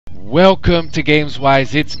Welcome to Games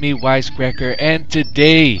Wise, it's me WiseKrakr, and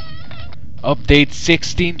today update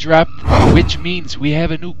 16 dropped, which means we have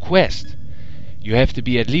a new quest. You have to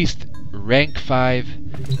be at least rank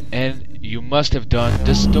 5 and you must have done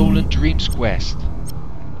the Stolen Dreams quest.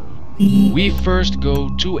 We first go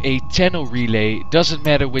to a Tenno relay, doesn't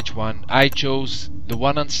matter which one. I chose the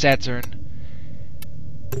one on Saturn.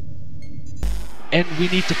 And we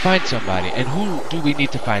need to find somebody. And who do we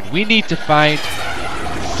need to find? We need to find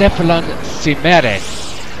Cephalon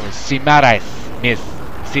Simaris. Or Simaris.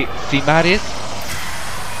 Simaris?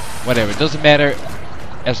 Whatever, it doesn't matter.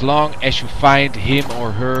 As long as you find him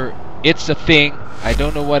or her, it's a thing. I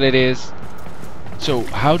don't know what it is. So,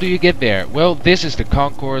 how do you get there? Well, this is the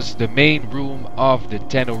concourse, the main room of the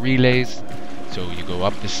Tenno relays. So, you go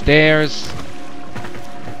up the stairs,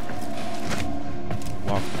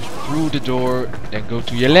 walk through the door, then go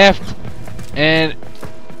to your left, and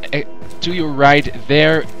to your right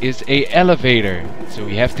there is a elevator. So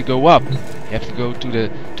we have to go up. You have to go to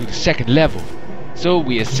the second level. So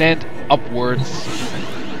we ascend upwards.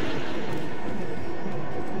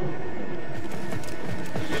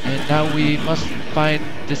 And now we must find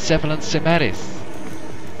the Cephalon Simaris.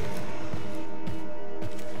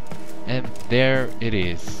 And there it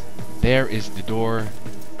is. There is the door.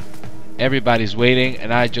 Everybody's waiting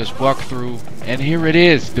and I just walk through and here it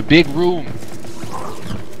is, the big room.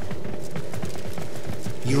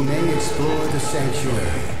 You may explore the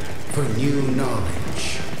sanctuary for new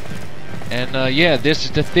knowledge. And yeah, this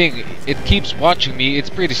is the thing. It keeps watching me. It's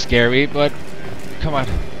pretty scary, but come on.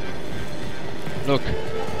 Look.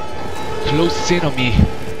 Close in on me.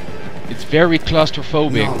 It's very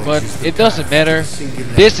claustrophobic, but it doesn't matter.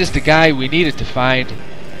 This is the guy we needed to find.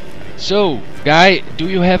 So, guy, do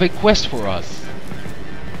you have a quest for us?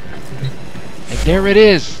 And there it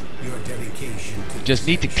is. You just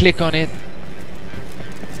need to click on it.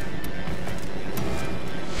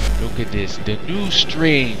 Look at this, the new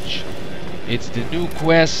Strange. It's the new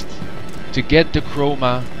quest to get the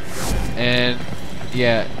Chroma, and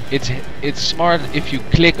yeah, it's smart if you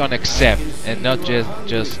click on accept and not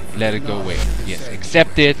just let it go away. Yes,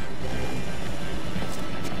 accept it.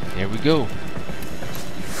 There we go.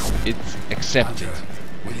 It's accepted. Hunter,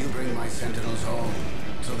 will you bring my sentinels home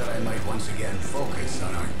so that I might once again focus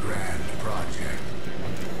on our grand project?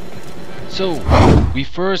 So, we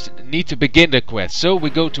first need to begin the quest. So we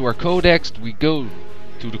go to our codex, we go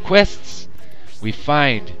to the quests, we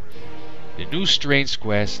find the new Strange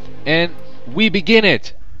quest, and we begin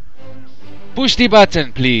it. Push the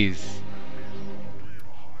button, please.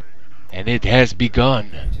 And it has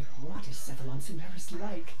begun. What is Cephalon Simaris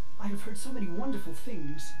like? I have heard so many wonderful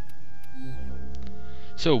things.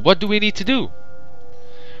 So, what do we need to do?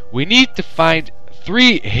 We need to find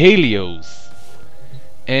 3 helios.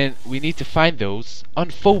 And we need to find those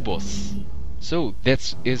on Phobos. So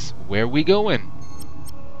that is where we going.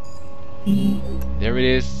 There it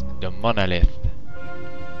is, the monolith.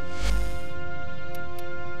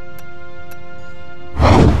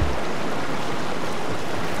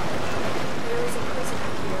 There is a prisoner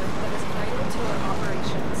here that is vital to our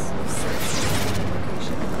operations. Search for the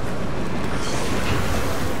location.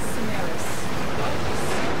 Simaris. It is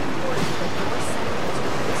so important that your sentinels are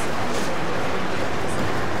this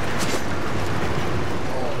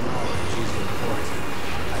All knowledge is important.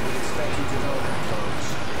 I would expect you to know that, folks.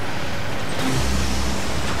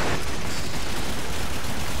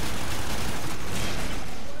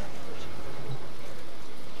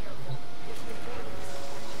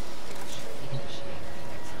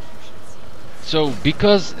 So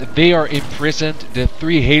because they are imprisoned, the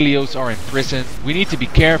 3 helios are imprisoned, we need to be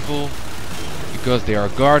careful because they are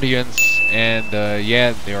guardians and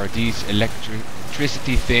yeah, there are these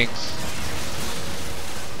electricity things.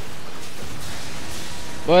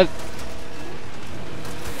 But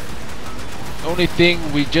only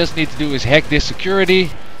thing we just need to do is hack this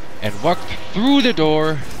security and walk through the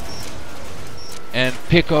door and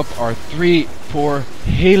pick up our 3 poor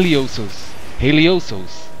heliosos.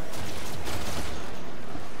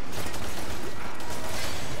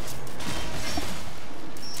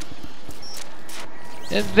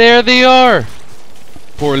 And there they are!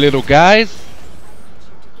 Poor little guys!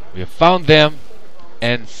 We have found them,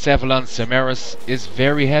 and Cephalon Simaris is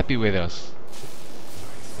very happy with us.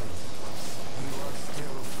 You are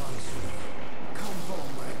still functioning. Come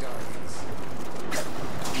home, my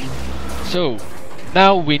darlings. So,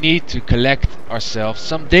 now we need to collect ourselves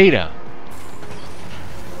some data.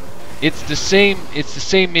 It's the same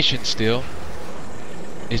mission still.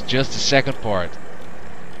 It's just the second part.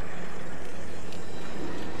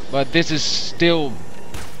 But this is still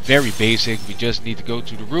very basic. We just need to go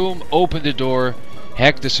to the room, open the door,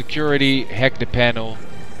 hack the security, hack the panel,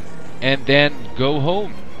 and then go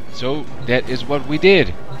home. So that is what we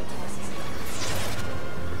did.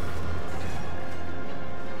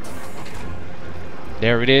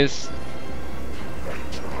 There it is.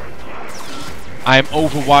 I'm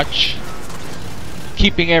Overwatch,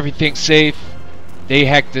 keeping everything safe. They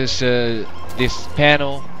hacked this this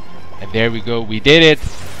panel, and there we go. We did it.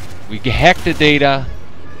 We hacked the data,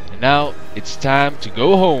 and now it's time to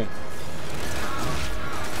go home.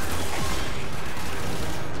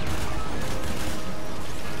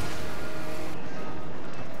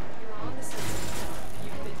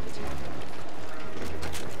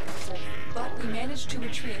 But we managed to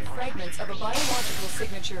retrieve fragments of a biological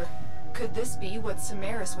signature. Could this be what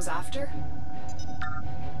Simaris was after?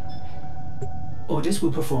 Ordis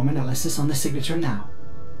will perform analysis on the signature now.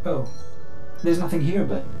 Oh, there's nothing here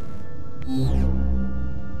but...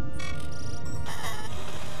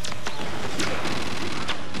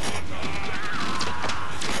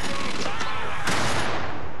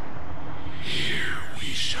 Here we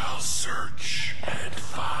shall search and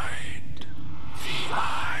find the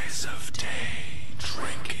eyes of day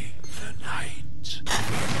drinking the night.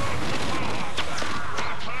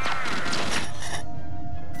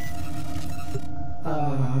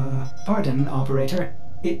 Pardon, operator.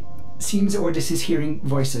 It seems Ordis is hearing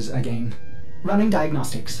voices again. Running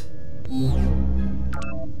diagnostics.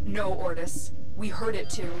 No, Ordis. We heard it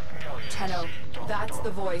too. Tenno, that's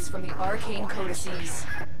the voice from the arcane codices.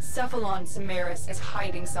 Cephalon Simaris is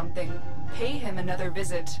hiding something. Pay him another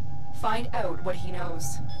visit. Find out what he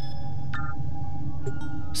knows.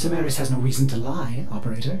 Simaris has no reason to lie,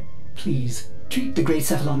 operator. Please, treat the great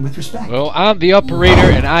Cephalon with respect. Well, I'm the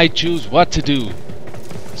operator, and I choose what to do.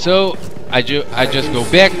 So I just go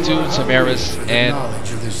back to Simaris and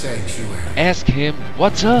ask him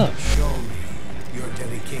what's up. Show me your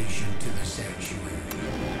dedication to the sanctuary.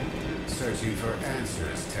 Searching for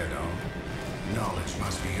answers, Tenno. Knowledge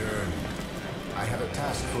must be earned. I have a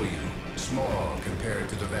task for you, small compared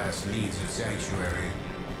to the vast needs of sanctuary.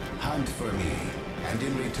 Hunt for me, and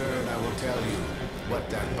in return I will tell you what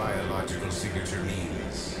that biological signature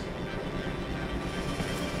means.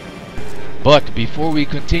 But before we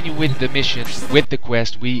continue with the mission, with the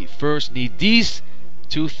quest, we first need these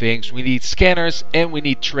two things. We need scanners and we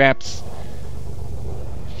need traps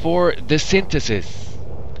for the synthesis.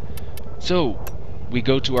 So we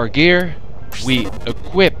go to our gear, we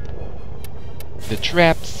equip the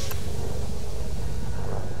traps,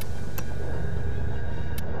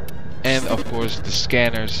 and of course the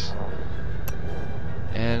scanners.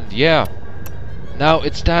 And yeah, now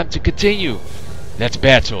it's time to continue. Let's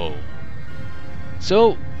battle.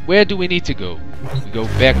 So, where do we need to go? We go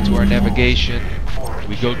back to our navigation.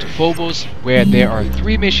 We go to Phobos, where there are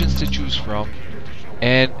 3 missions to choose from.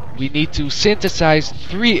 And we need to synthesize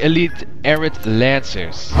 3 elite arid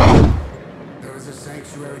lancers. There is a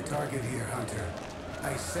sanctuary target here, Hunter.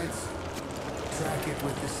 I sense it. Track it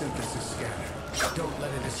with the synthesis scanner. Don't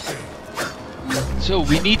let it escape. So,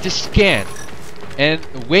 we need to scan. And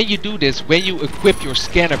when you do this, when you equip your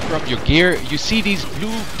scanner from your gear, you see these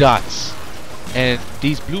blue dots. And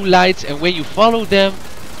these blue lights, and when you follow them,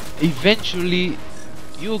 eventually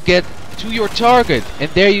you'll get to your target, and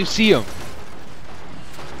there you see them.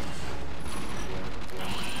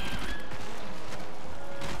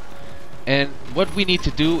 And what we need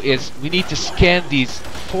to do is we need to scan these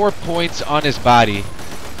 4 points on his body.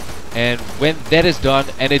 And when that is done,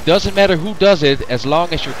 and it doesn't matter who does it, as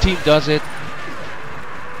long as your team does it,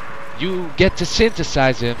 you get to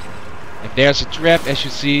synthesize him. And there's a trap, as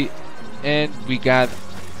you see. And we got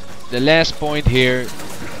the last point here.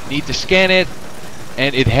 Need to scan it,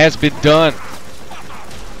 and it has been done.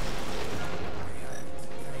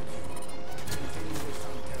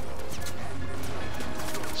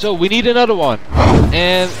 So we need another one,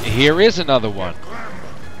 and here is another one.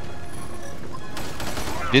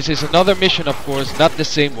 This is another mission, of course, not the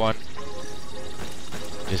same one.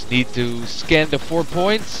 Just need to scan the 4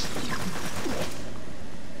 points.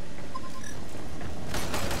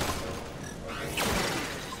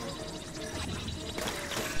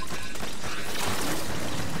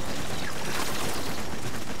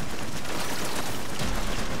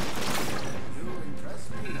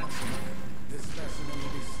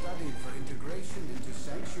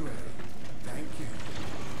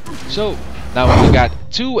 So now we got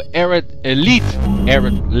 2 elite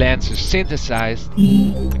arid lancers synthesized.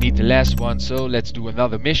 We need the last one, so let's do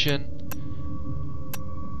another mission.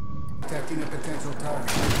 Detecting a potential target.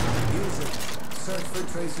 Use it. Search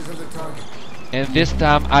for traces of the target. And this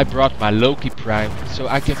time I brought my Loki Prime, so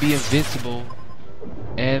I can be invincible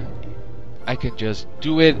and I can just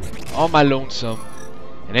do it on my lonesome.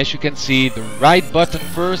 And as you can see, the right button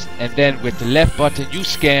first, and then with the left button you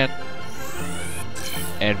scan.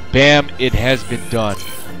 And bam, it has been done.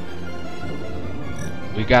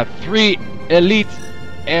 We got 3 elite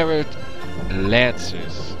Arid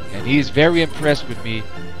Lancers. And he is very impressed with me.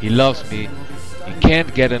 He loves me. He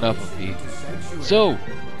can't get enough of me. So,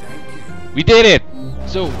 we did it!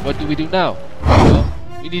 So, what do we do now? Well,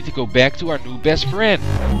 we need to go back to our new best friend.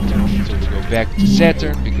 So we go back to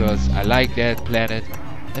Saturn because I like that planet.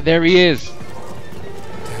 And there he is.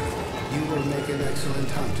 You will make an excellent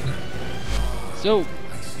hunter. So,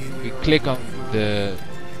 we click on the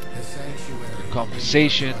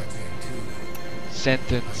conversation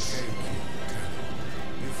sentence.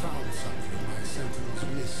 You found something my sentinels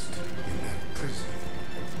missed in that prison.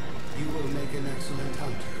 You will make an excellent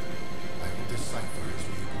hunter. I will decipher its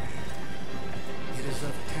regrade. It is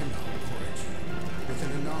of Tenno origin, with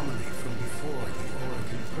an anomaly from before the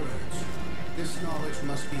Oregon Purge. This knowledge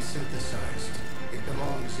must be synthesized. It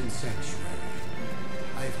belongs in Sanctuary.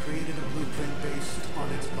 I have created a blueprint based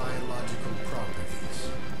on its biological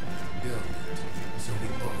properties. Build it, so we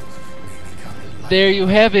both may become enlightened. There you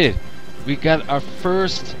have it. We got our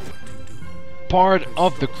first part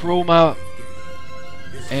of the Chroma,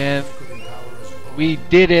 and we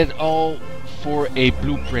did it all for a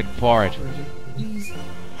blueprint part.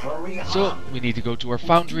 So we need to go to our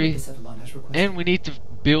foundry, and we need to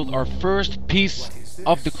build our first piece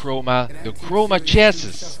of the Chroma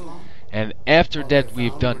Chassis. And after that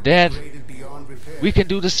we've done that, we can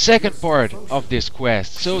do the second part of this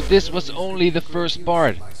quest. So this was only the first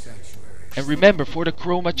part. And remember, for the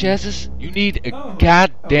Chroma Chassis, you need a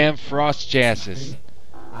goddamn frost chassis.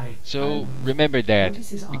 So remember that,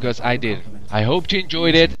 because I did. I hope you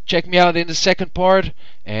enjoyed it. Check me out in the second part,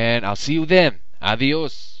 and I'll see you then.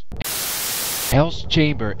 Adios. Hell's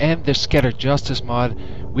Chamber and the Scattered Justice mod,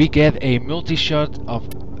 we get a multi-shot of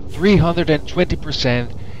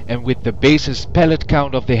 320%, and with the basis pellet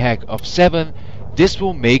count of the hack of 7, this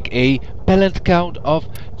will make a pellet count of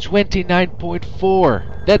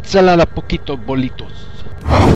 29.4. That's a lot of poquito bolitos.